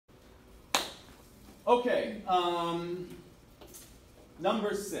Okay,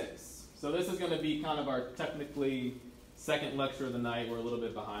 number 6. So this is going to be kind of our technically second lecture of the night. We're a little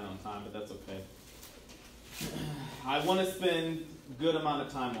bit behind on time, but that's okay. I want to spend a good amount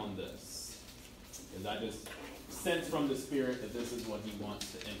of time on this, because I just sense from the Spirit that this is what he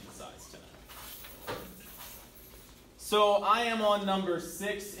wants to emphasize tonight. So I am on number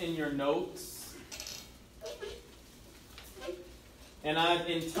 6 in your notes, and I've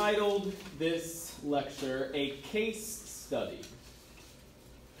entitled this lecture A Case Study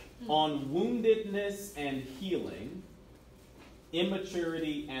on Woundedness and Healing,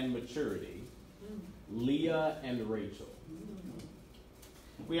 Immaturity and Maturity, Leah and Rachel.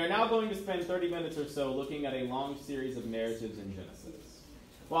 We are now going to spend 30 minutes or so looking at a long series of narratives in Genesis.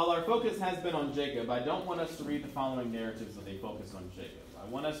 While our focus has been on Jacob, I don't want us to read the following narratives with a focus on Jacob. I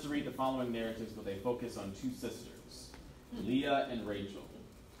want us to read the following narratives with a focus on 2 sisters, Leah and Rachel.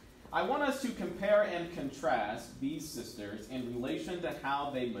 I want us to compare and contrast these sisters in relation to how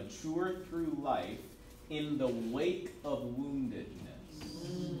they mature through life in the wake of woundedness.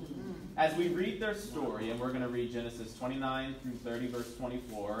 As we read their story, and we're going to read Genesis 29 through 30, verse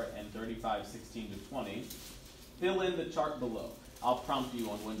 24, and 35, 16 to 20, fill in the chart below. I'll prompt you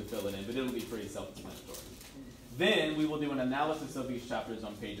on when to fill it in, but it'll be pretty self-explanatory. Then we will do an analysis of these chapters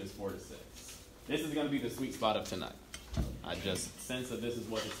on pages 4 to 6. This is going to be the sweet spot of tonight. I just sense that this is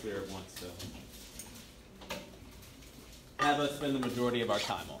what the Spirit wants to have us spend the majority of our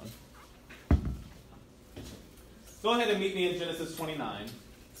time on. Go ahead and meet me in Genesis 29.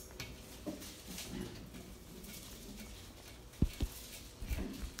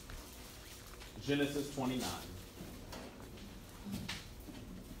 Genesis 29.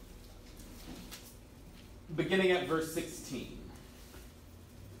 Beginning at verse 16.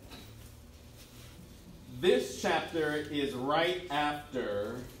 This chapter is right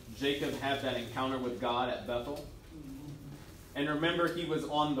after Jacob had that encounter with God at Bethel. And remember, he was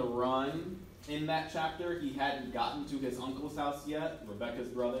on the run in that chapter. He hadn't gotten to his uncle's house yet, Rebekah's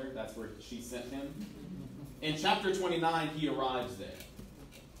brother. That's where she sent him. In chapter 29, he arrives there.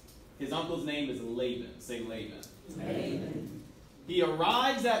 His uncle's name is Laban. Say Laban. Laban. He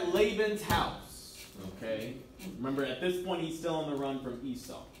arrives at Laban's house. Okay? Remember, at this point, he's still on the run from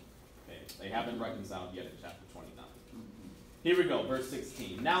Esau. Okay? They haven't reconciled yet in chapter 29. Here we go, verse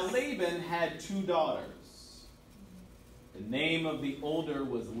 16. Now Laban had 2 daughters. The name of the older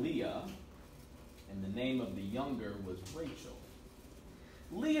was Leah, and the name of the younger was Rachel.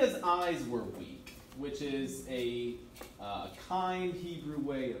 Leah's eyes were weak, which is a kind Hebrew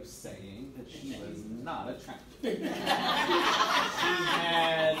way of saying that she was not attractive. She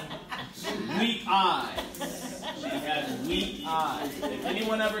had weak eyes. She had weak eyes. If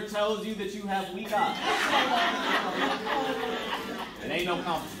anyone ever tells you that you have weak eyes, it ain't no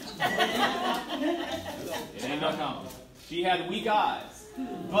compliment. It ain't no compliment. She had weak eyes.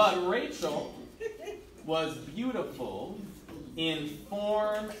 But Rachel was beautiful in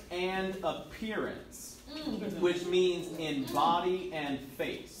form and appearance, which means in body and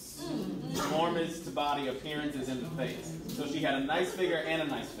face. Form is to body, appearance is in the face. So she had a nice figure and a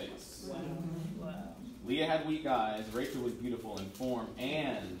nice face. Wow. Leah had weak eyes. Rachel was beautiful in form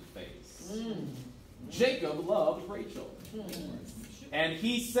and face. Jacob loved Rachel. And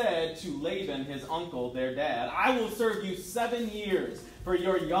he said to Laban, his uncle, their dad, I will serve you 7 years for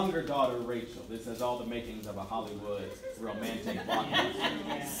your younger daughter, Rachel. This has all the makings of a Hollywood romantic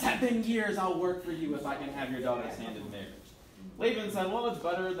blockbuster. 7 years I'll work for you if I can have your daughter's hand in marriage. Laban said, well, it's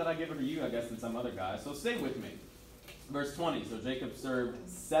better that I give her to you, I guess, than some other guy, so stay with me. Verse 20, so Jacob served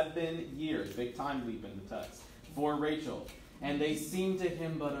 7 years, big time leap in the text, for Rachel. And they seemed to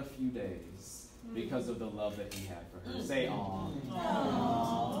him but a few days because of the love that he had for her. Say, aw.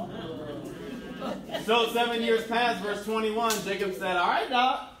 So 7 years passed, verse 21, Jacob said, all right,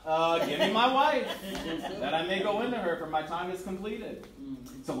 Doc, give me my wife, that I may go into her, for my time is completed.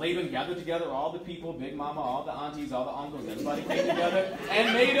 So Laban gathered together all the people, Big Mama, all the aunties, all the uncles, everybody came together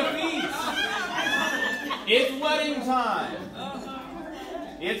and made a feast. It's wedding time.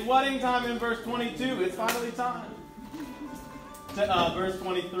 It's wedding time in verse 22. It's finally time. Verse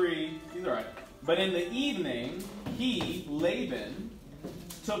 23, he's all right. But in the evening, he, Laban,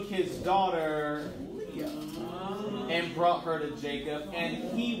 took his daughter Leah and brought her to Jacob, and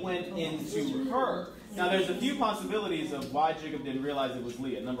he went into her. Now, there's a few possibilities of why Jacob didn't realize it was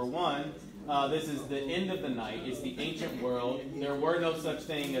Leah. Number one, this is the end of the night. It's the ancient world. There were no such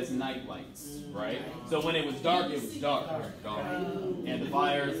thing as night lights, right? So when it was dark, it was dark. And the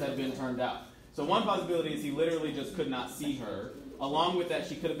fires had been turned out. So one possibility is he literally just could not see her Along with that,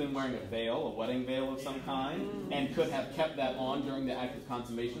 she could have been wearing a veil, a wedding veil of some kind, and could have kept that on during the act of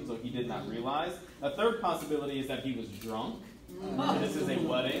consummation, so he did not realize. A third possibility is that he was drunk. This is a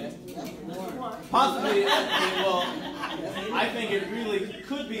wedding. Possibly, well, I think it really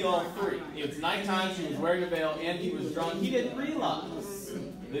could be all three. It's nighttime, she was wearing a veil, and he was drunk. He didn't realize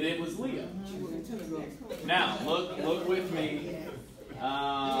that it was Leah. Now, look with me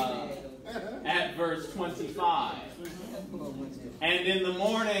at verse 25. And in the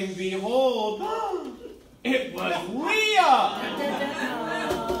morning, behold, it was Leah!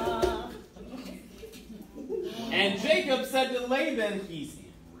 And Jacob said to Laban, he's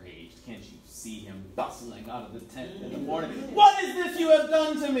enraged. Can't you see him bustling out of the tent in the morning? What is this you have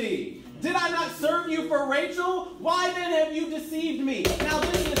done to me? Did I not serve you for Rachel? Why then have you deceived me? Now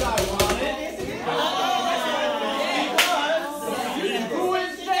this is ironic. Because who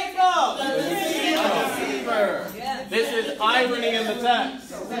is Jacob? A deceiver. This is irony in the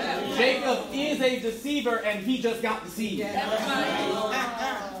text. Jacob is a deceiver and he just got deceived.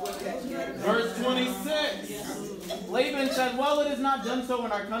 Verse 26. Laban said, well, it is not done so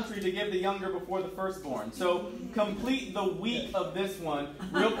in our country to give the younger before the firstborn. So complete the week of this one.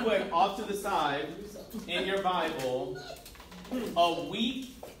 Real quick, off to the side in your Bible. A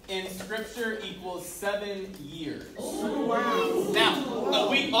week in Scripture equals 7 years. Wow. Now, a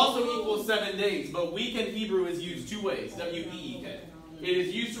week also equals 7 days, but week in Hebrew is used two ways. W-E-E-K. It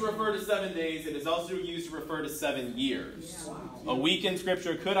is used to refer to 7 days. It is also used to refer to 7 years. A week in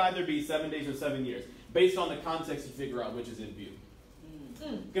Scripture could either be 7 days or 7 years. Based on the context, you figure out which is in view. It's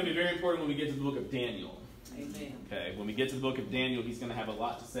going to be very important when we get to the book of Daniel. Amen. Okay, when we get to the book of Daniel, he's going to have a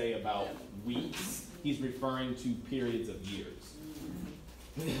lot to say about weeks. He's referring to periods of years.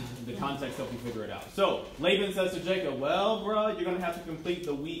 The context helps you figure it out. So, Laban says to Jacob, well, bro, you're going to have to complete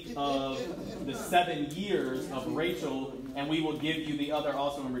the week of the 7 years of Rachel, and we will give you the other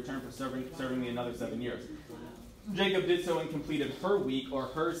also in return for serving me another 7 years. Jacob did so and completed her week, or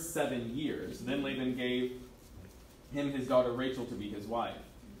her 7 years. Then Laban gave him his daughter Rachel to be his wife.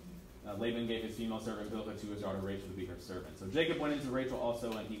 Laban gave his female servant Bilhah to his daughter Rachel to be her servant. So Jacob went into Rachel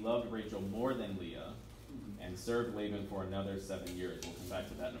also, and he loved Rachel more than Leah, and served Laban for another 7 years. We'll come back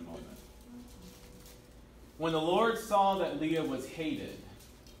to that in a moment. When the Lord saw that Leah was hated,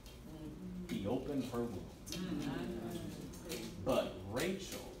 he opened her womb. But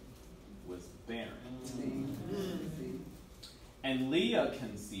Rachel was barren. And Leah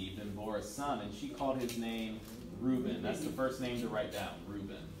conceived and bore a son, and she called his name Reuben. That's the first name to write down,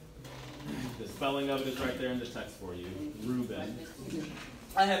 Reuben. The spelling of it is right there in the text for you, Reuben.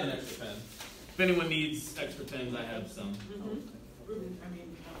 I have an extra pen. If anyone needs extra pens, I have some.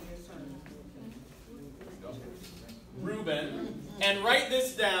 Reuben. And write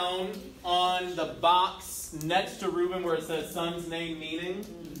this down on the box next to Reuben where it says son's name meaning.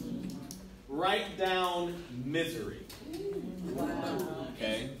 Write down misery. Wow.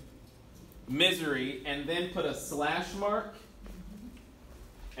 Okay? Misery, and then put a slash mark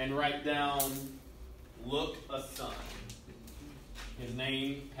and write down look a son. His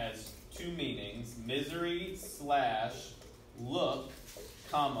name has two meanings, misery slash look,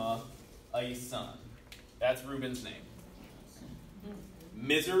 comma, a son. That's Reuben's name.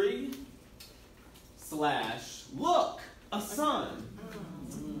 Misery slash look, a son.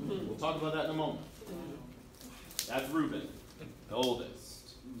 We'll talk about that in a moment. That's Reuben, the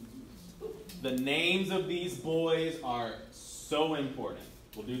oldest. The names of these boys are so important.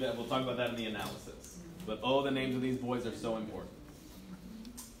 We'll do that. We'll talk about that in the analysis. But oh, the names of these boys are so important.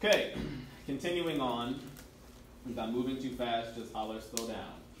 Okay, continuing on. If I'm moving too fast, just holler, slow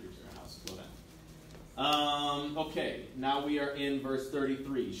down. Preacher, house, slow down. Okay, now we are in verse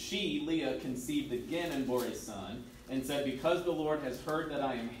 33. She, Leah, conceived again and bore a son, and said, because the Lord has heard that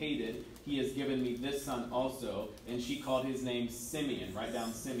I am hated, he has given me this son also. And she called his name Simeon. Write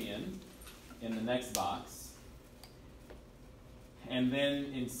down Simeon in the next box. And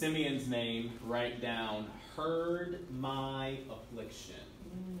then in Simeon's name, write down, heard my affliction.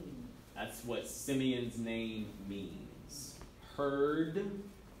 That's what Simeon's name means. Heard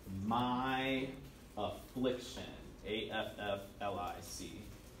my affliction. A-F-F-L-I-C-T-I-O-N.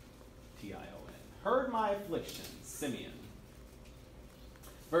 Heard my affliction, Simeon.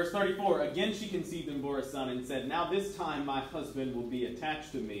 Verse 34, again she conceived and bore a son and said, now this time my husband will be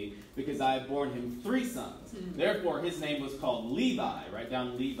attached to me because I have borne him 3 sons. Therefore his name was called Levi. Write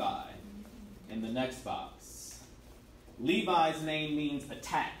down Levi in the next box. Levi's name means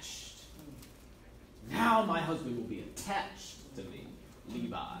attached. Now my husband will be attached to me.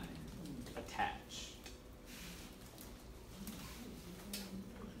 Levi. Attached.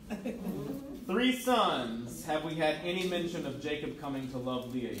 3 sons. since have we had any mention of Jacob coming to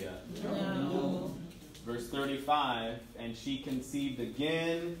love Leah yet? No. Verse 35, and she conceived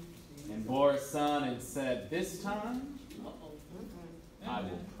again and bore a son and said, this time I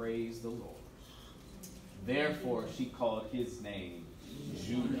will praise the Lord. Therefore she called his name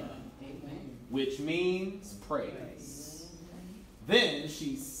Judah, which means praise. Then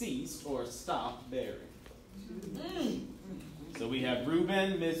she ceased or stopped bearing. So we have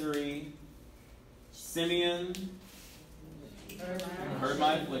Reuben, misery, Simeon, heard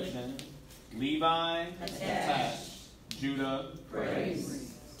my affliction, Levi, attached, Judah,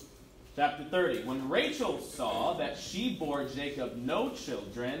 praise. Chapter 30. When Rachel saw that she bore Jacob no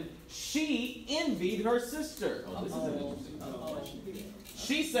children, she envied her sister. Oh, this is an interesting.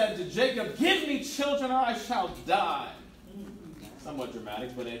 She said to Jacob, give me children or I shall die. Somewhat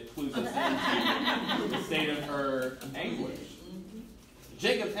dramatic, but it clues us into the state of her anguish.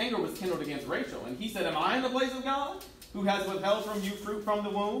 Jacob's anger was kindled against Rachel, and he said, am I in the place of God, who has withheld from you fruit from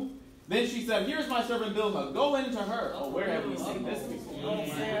the womb? Then she said, here's my servant Bilhah, go in to her. Oh, where have we seen this before?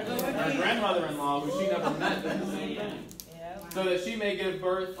 Her grandmother-in-law, who she never met, did the same thing. So that she may give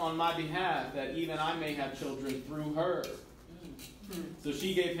birth on my behalf, that even I may have children through her. So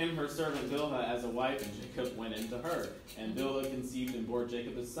she gave him her servant Bilhah as a wife, and Jacob went into her. And Bilhah conceived and bore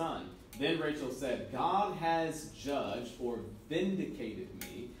Jacob a son. Then Rachel said, God has judged or vindicated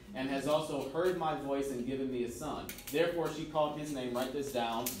me, and has also heard my voice and given me a son. Therefore she called his name, write this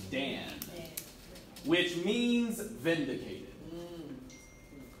down, Dan, which means vindicated.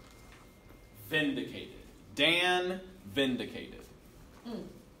 Vindicated. Dan, vindicated.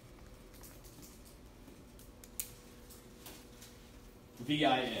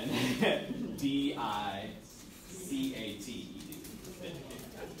 V-I-N-D-I-C-A-T.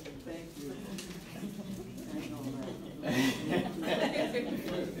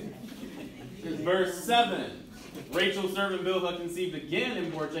 Verse 7. Rachel's servant Bilhah conceived again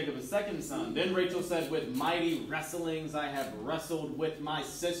and bore Jacob a second son. Then Rachel said, with mighty wrestlings I have wrestled with my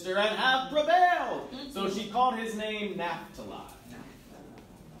sister and have prevailed. So she called his name Naphtali.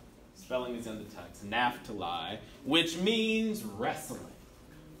 Spelling is in the text. Naphtali, which means wrestling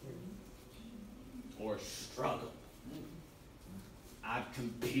or struggle. I've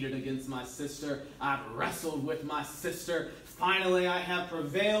competed against my sister. I've wrestled with my sister. Finally, I have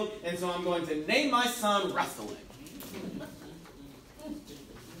prevailed, and so I'm going to name my son Wrestling.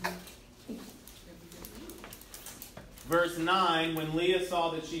 Verse 9, when Leah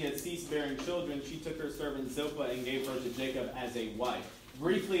saw that she had ceased bearing children, she took her servant Zilpah and gave her to Jacob as a wife.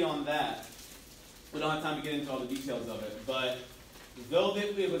 Briefly on that, we don't have time to get into all the details of it, but though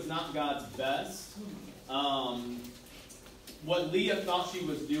it was not God's best, what Leah thought she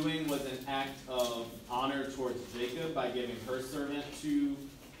was doing was an act of honor towards Jacob by giving her servant to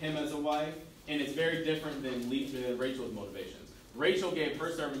him as a wife, and it's very different than Rachel's motivations. Rachel gave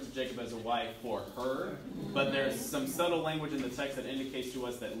her servant to Jacob as a wife for her, but there's some subtle language in the text that indicates to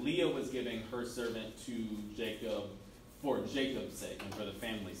us that Leah was giving her servant to Jacob for Jacob's sake and for the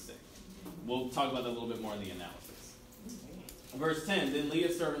family's sake. We'll talk about that a little bit more in the analysis. Verse 10, then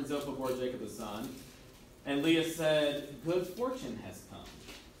Leah's servant Zilpah bore Jacob a son, and Leah said, good fortune has come.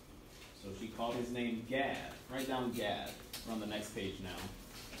 So she called his name Gad. Write down Gad. We're on the next page now.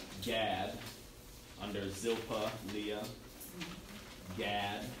 Gad, under Zilpah, Leah.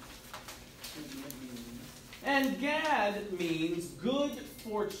 Gad. And Gad means good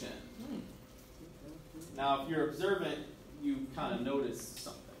fortune. Now, if you're observant, you kind of notice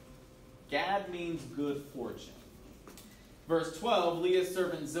something. Gad means good fortune. Verse 12, Leah's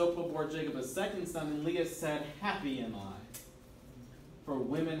servant Zilpah bore Jacob a second son, and Leah said, happy am I, for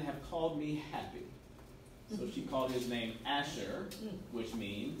women have called me happy. So she called his name Asher, which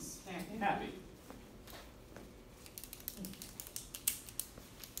means happy.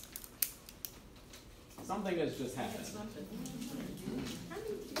 Something has just happened.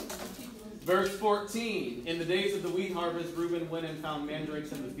 Verse 14, in the days of the wheat harvest, Reuben went and found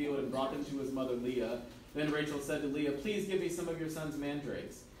mandrakes in the field and brought them to his mother Leah. Then Rachel said to Leah, please give me some of your son's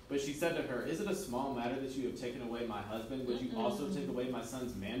mandrakes. But she said to her, is it a small matter that you have taken away my husband? Would you also take away my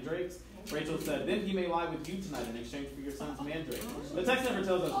son's mandrakes? Rachel said, then he may lie with you tonight in exchange for your son's mandrakes. The text never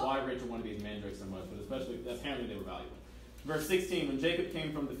tells us why Rachel wanted these mandrakes so much, but apparently they were valuable. Verse 16, when Jacob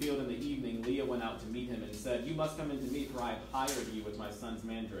came from the field in the evening, Leah went out to meet him and said, you must come in to me, for I have hired you with my son's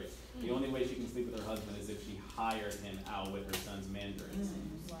mandrakes. The only way she can sleep with her husband is if she hired him out with her son's mandrakes.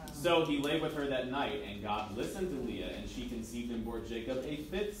 Wow. So he lay with her that night, and God listened to Leah, and she conceived and bore Jacob a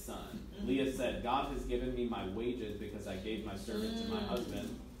fifth son. Leah said, God has given me my wages because I gave my servant to my husband.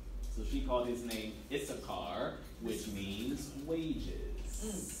 So she called his name Issachar, which means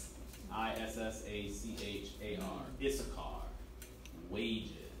wages. Issachar. Issachar.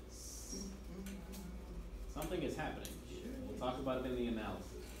 Wages. Something is happening. We'll talk about it in the analysis.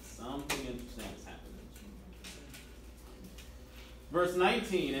 Something interesting is happening. Verse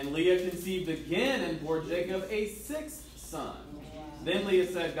 19, and Leah conceived again and bore Jacob a sixth son. Then Leah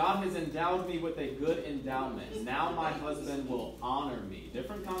said, God has endowed me with a good endowment. Now my husband will honor me.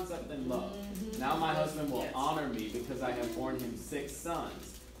 Different concept than love. Now my husband will honor me because I have borne him 6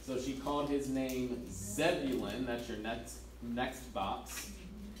 sons. So she called his name Zebulun, that's your next box,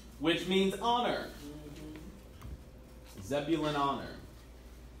 which means honor. Zebulun honor.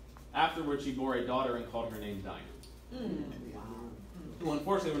 Afterwards she bore a daughter and called her name Dinah. Well,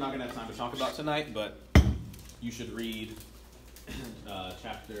 unfortunately, we're not going to have time to talk about tonight, but you should read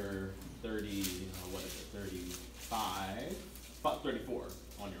chapter 34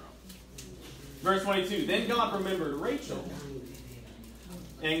 on your own. Verse 22, then God remembered Rachel,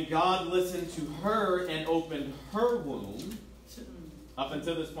 and God listened to her and opened her womb. Up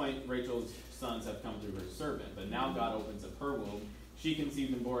until this point, Rachel's sons have come through her servant, but now God opens up her womb. She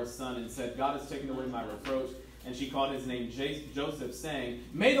conceived and bore a son and said, God has taken away my reproach. And she called his name Joseph, saying,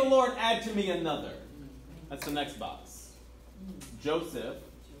 may the Lord add to me another. That's the next box. Joseph,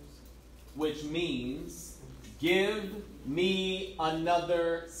 which means, give me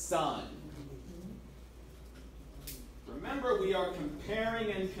another son. Remember, we are comparing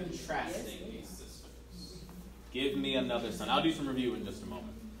and contrasting these sisters. Give me another son. I'll do some review in just a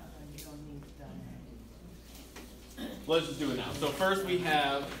moment. Let's just do it now. So first we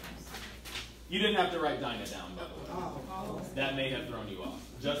have, you didn't have to write Dinah down, by the way. That may have thrown you off.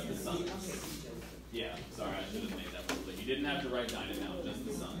 Just the sons. Yeah, sorry, I should have made that one. But you didn't have to write Dinah down, just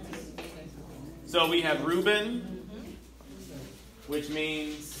the sons. So we have Reuben, which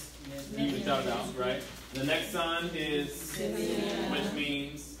means, he was shouted out, right? The next son is, which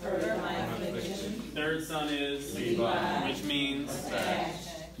means, third son is, which means,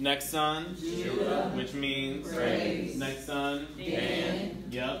 next son, which means, next son,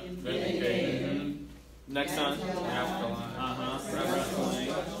 yep, next son,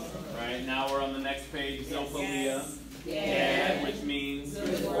 wrestling. Right, now we're on the next page, Zilpah, Gad, which means,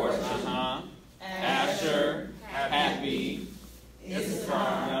 Asher, happy,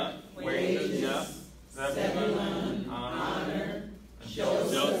 Issachar, Zebulun, honor,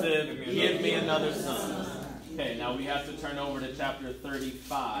 Joseph, give me another son. Okay, now we have to turn over to chapter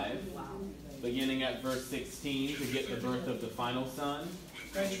 35, beginning at verse 16 to get the birth of the final son.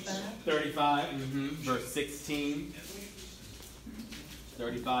 35, verse 16.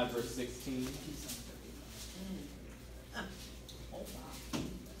 35, verse 16.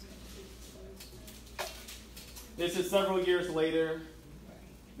 This is several years later.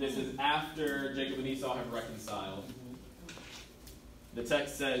 This is after Jacob and Esau have reconciled. The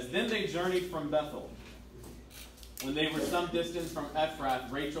text says, then they journeyed from Bethel. When they were some distance from Ephrath,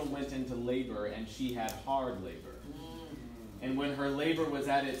 Rachel went into labor, and she had hard labor. And when her labor was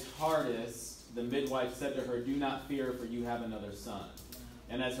at its hardest, the midwife said to her, do not fear, for you have another son.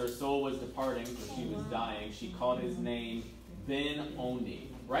 And as her soul was departing, for she was dying, she called his name Ben-Oni.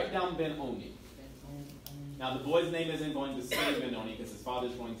 Write down Ben-Oni. Now, the boy's name isn't going to say Ben-Oni because his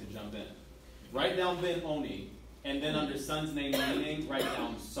father's going to jump in. Write down Ben-Oni, and then under son's name meaning, write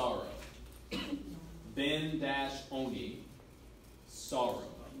down sorrow. Ben-Oni, sorrow.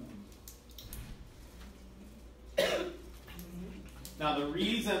 Now, the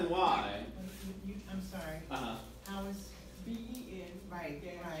reason why... I'm sorry. Uh-huh. How is B-E-N, right,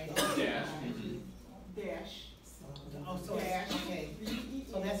 Dash. Dash. Oh, so dash, okay.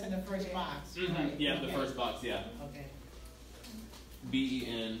 So that's in the first box. Right? Yeah, the first box, yeah. Okay.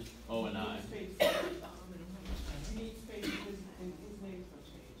 B-E-N-O-N-I. You need space because his name's going to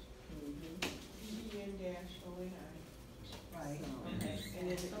change. B-E-N-O-N-I. Right. Okay. And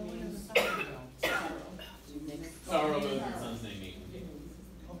then it means sorrow. Sorrow goes in son's name meaning.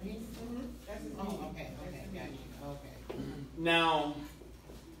 That's his name. Oh, okay, got you. Okay. Now,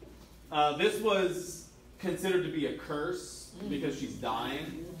 this was considered to be a curse because she's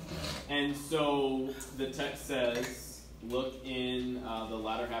dying. And so the text says, look in the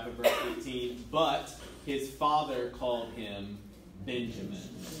latter half of verse 15, but his father called him Benjamin.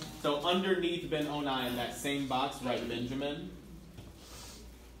 So underneath Ben-Oni in that same box, write Benjamin.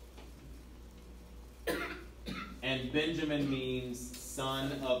 And Benjamin means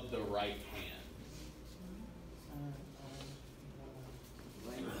son of the right hand.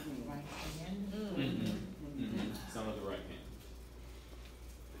 Son of the right hand.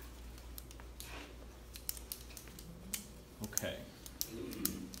 Okay.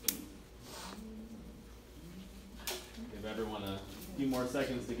 few more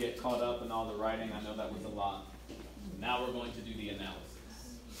seconds to get caught up in all the writing. I know that was a lot. Now we're going to do the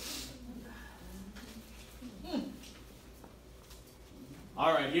analysis.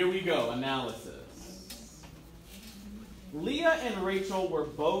 All right, here we go. Analysis. Leah and Rachel were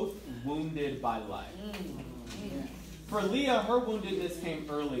both wounded by life. For Leah, her woundedness came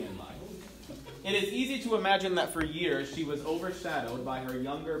early in life. It is easy to imagine that for years she was overshadowed by her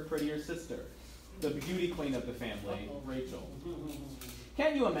younger, prettier sister, the beauty queen of the family, Rachel.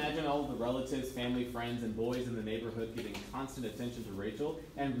 Can you imagine all the relatives, family, friends, and boys in the neighborhood giving constant attention to Rachel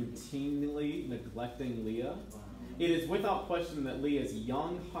and routinely neglecting Leah? It is without question that Leah's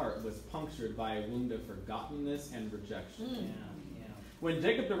young heart was punctured by a wound of forgottenness and rejection. When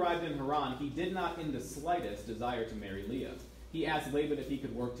Jacob arrived in Haran, he did not in the slightest desire to marry Leah. He asked Laban if he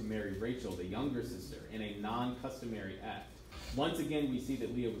could work to marry Rachel, the younger sister, in a non-customary act. Once again, we see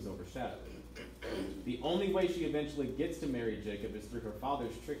that Leah was overshadowed. The only way she eventually gets to marry Jacob is through her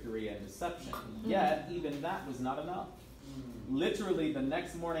father's trickery and deception. Yet, even that was not enough. Literally, the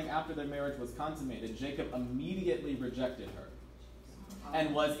next morning after their marriage was consummated, Jacob immediately rejected her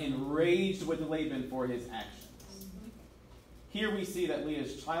and was enraged with Laban for his actions. Here we see that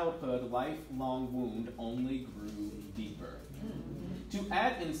Leah's childhood, lifelong wound only grew deeper. To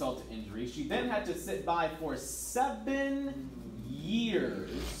add insult to injury, she then had to sit by for 7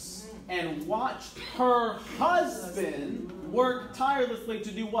 years and watch her husband work tirelessly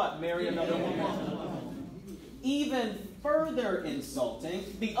to do what? Marry another woman. Even further insulting,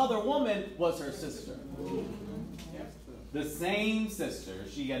 the other woman was her sister. The same sister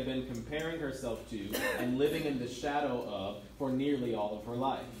she had been comparing herself to and living in the shadow of for nearly all of her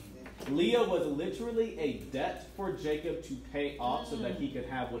life. Leah was literally a debt for Jacob to pay off so that he could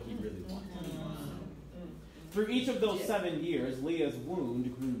have what he really wanted. Through each of those 7 years, Leah's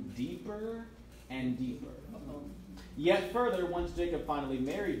wound grew deeper and deeper. Yet further, once Jacob finally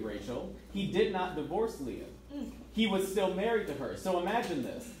married Rachel, he did not divorce Leah. He was still married to her. So imagine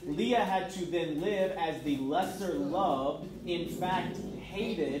this. Leah had to then live as the lesser loved, in fact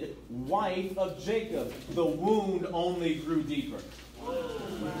hated, wife of Jacob. The wound only grew deeper.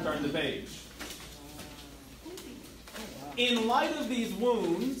 Turn the page. In light of these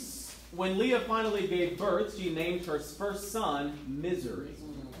wounds, when Leah finally gave birth, she named her first son Misery,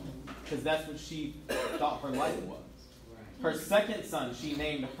 because that's what she thought her life was. Her second son she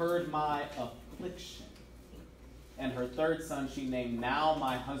named Heard My Affliction. And her third son she named Now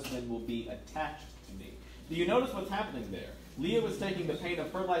My Husband Will Be Attached to Me. Do you notice what's happening there? Leah was taking the pain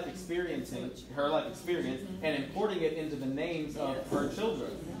of her life experience and importing it into the names of her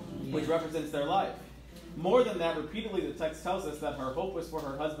children, which represents their life. More than that, repeatedly the text tells us that her hope was for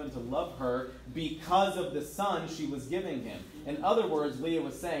her husband to love her because of the son she was giving him. In other words, Leah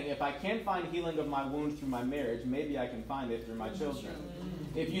was saying, if I can't find healing of my wound through my marriage, maybe I can find it through my children.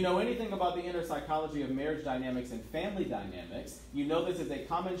 If you know anything about the inner psychology of marriage dynamics and family dynamics, you know this is a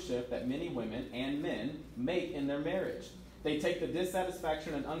common shift that many women and men make in their marriage. They take the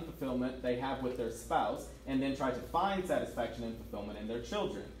dissatisfaction and unfulfillment they have with their spouse and then try to find satisfaction and fulfillment in their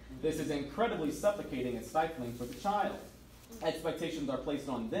children. This is incredibly suffocating and stifling for the child. Expectations are placed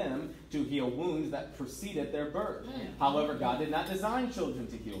on them to heal wounds that preceded their birth. However, God did not design children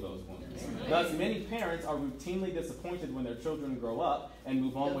to heal those wounds. Thus, many parents are routinely disappointed when their children grow up and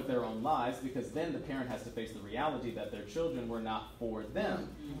move on with their own lives, because then the parent has to face the reality that their children were not for them.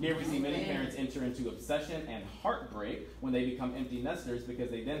 Here we see many parents enter into obsession and heartbreak when they become empty nesters,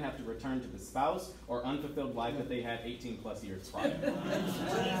 because they then have to return to the spouse or unfulfilled life that they had 18 plus years prior.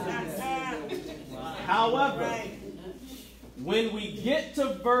 However, when we get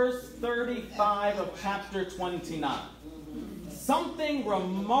to verse 35 of chapter 29, something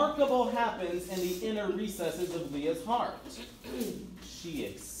remarkable happens in the inner recesses of Leah's heart. She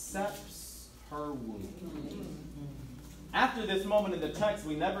accepts her wound. After this moment in the text,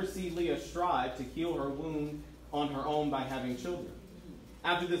 we never see Leah strive to heal her wound on her own by having children.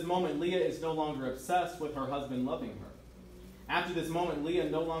 After this moment, Leah is no longer obsessed with her husband loving her. After this moment, Leah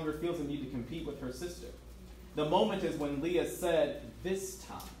no longer feels the need to compete with her sister. The moment is when Leah said, "This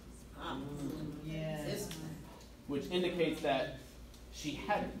time." Yes. Which indicates that she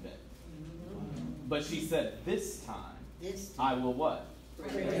hadn't been. But she said, "This time, I will" what?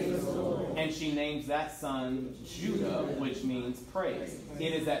 Praise the Lord. And she names that son Judah, which means praise.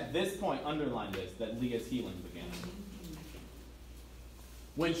 It is at this point, underline this, that Leah's healing began.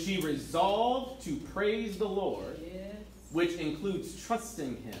 When she resolved to praise the Lord, which includes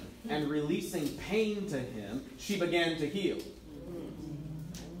trusting him and releasing pain to him, she began to heal.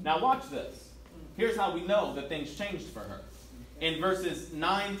 Now watch this. Here's how we know that things changed for her. In verses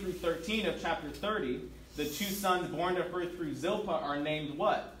 9 through 13 of chapter 30, The 2 sons born to her through Zilpah are named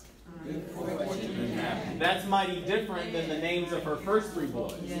what? That's mighty different than the names of her first 3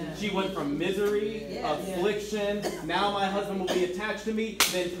 boys. She went from misery, affliction, now my husband will be attached to me,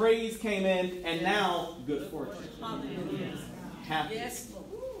 then praise came in, and now good fortune. Happy.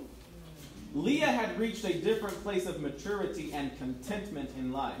 Leah had reached a different place of maturity and contentment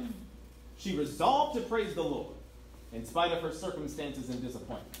in life. She resolved to praise the Lord in spite of her circumstances and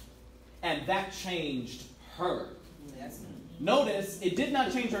disappointment. And that changed her. Notice, it did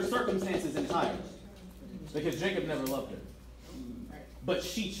not change her circumstances entirely, because Jacob never loved her. But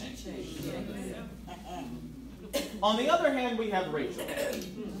she changed. On the other hand, we have Rachel.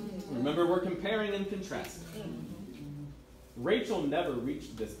 Remember, we're comparing and contrasting. Rachel never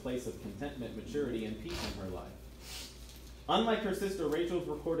reached this place of contentment, maturity, and peace in her life. Unlike her sister, Rachel's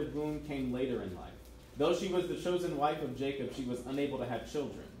recorded wound came later in life. Though she was the chosen wife of Jacob, she was unable to have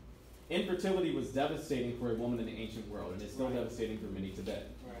children. Infertility was devastating for a woman in the ancient world, and is still devastating for many today.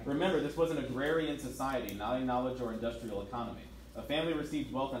 Remember, this was an agrarian society, not a knowledge or industrial economy. A family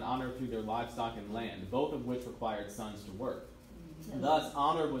received wealth and honor through their livestock and land, both of which required sons to work. Thus,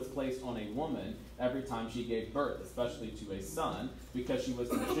 honor was placed on a woman every time she gave birth, especially to a son, because she was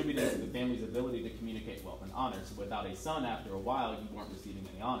contributing to the family's ability to communicate wealth and honor. So without a son, after a while, you weren't receiving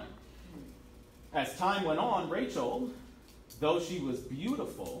any honor. As time went on, Rachel, though she was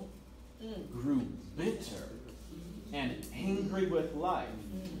beautiful, grew bitter and angry with life,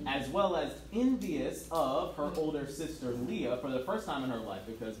 as well as envious of her older sister Leah for the first time in her life,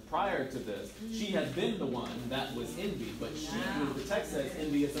 because prior to this, she had been the one that was envied, but she was, the text says,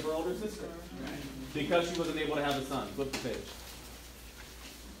 envious of her older sister, because she wasn't able to have a son. Flip the page.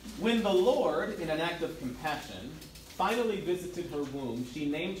 When the Lord, in an act of compassion, finally visited her womb, she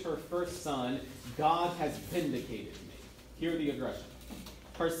named her first son, God Has Vindicated Me. Hear the aggression.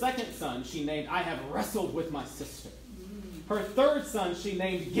 Her second son, she named, I Have Wrestled with My Sister. Her third son, she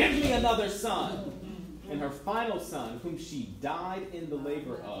named, Give Me Another Son. And her final son, whom she died in the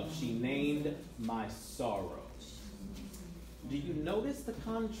labor of, she named My Sorrow. Do you notice the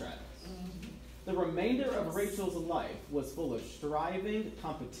contrast? The remainder of Rachel's life was full of striving,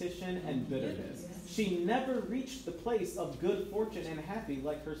 competition, and bitterness. She never reached the place of good fortune and happy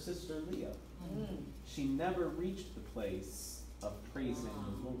like her sister Leah. She never reached the place of praising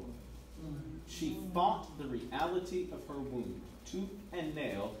the Lord. She fought the reality of her wound, tooth and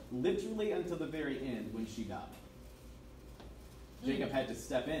nail, literally until the very end when she died. Jacob had to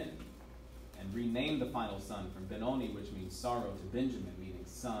step in and rename the final son from Benoni, which means sorrow, to Benjamin, meaning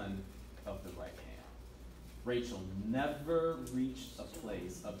son of the right hand. Rachel never reached a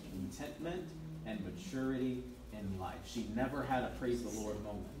place of contentment and maturity in life. She never had a praise the Lord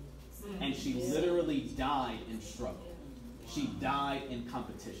moment. And she literally died in struggle. She died in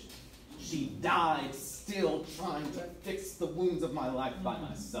competition. She died still trying to fix the wounds of my life by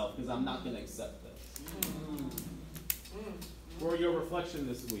myself, because I'm not going to accept this. For your reflection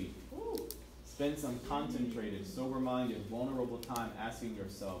this week, spend some concentrated, sober-minded, vulnerable time asking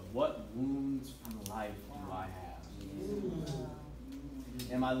yourself, what wounds from life do I have?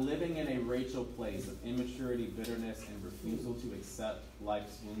 Am I living in a Rachel place of immaturity, bitterness, and refusal to accept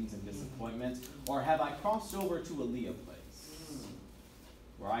life's wounds and disappointments? Or have I crossed over to a Leah place,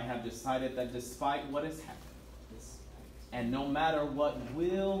 where I have decided that despite what has happened, and no matter what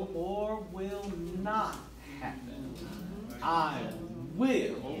will or will not happen, I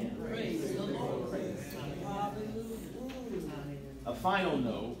will praise the Lord. A final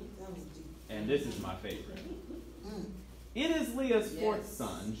note, and this is my favorite. It is Leah's fourth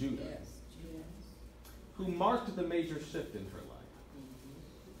son, Judah, who marked the major shift in her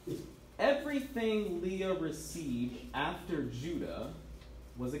life. Everything Leah received after Judah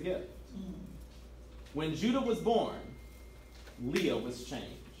was a gift. When Judah was born, Leah was changed.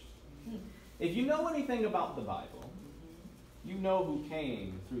 If you know anything about the Bible, you know who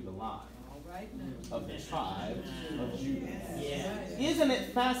came through the line of the tribe of Judah. Isn't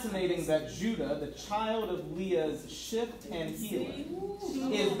it fascinating that Judah, the child of Leah's shift and healing,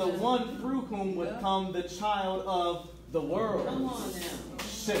 is the one through whom would come the child of the world's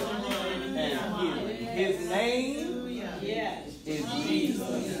shift and healing? His name is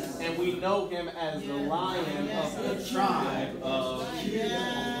Jesus, and we know him as the Lion of the tribe of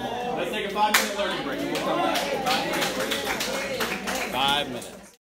Judah. Let's take a 5-minute learning break. We'll come back.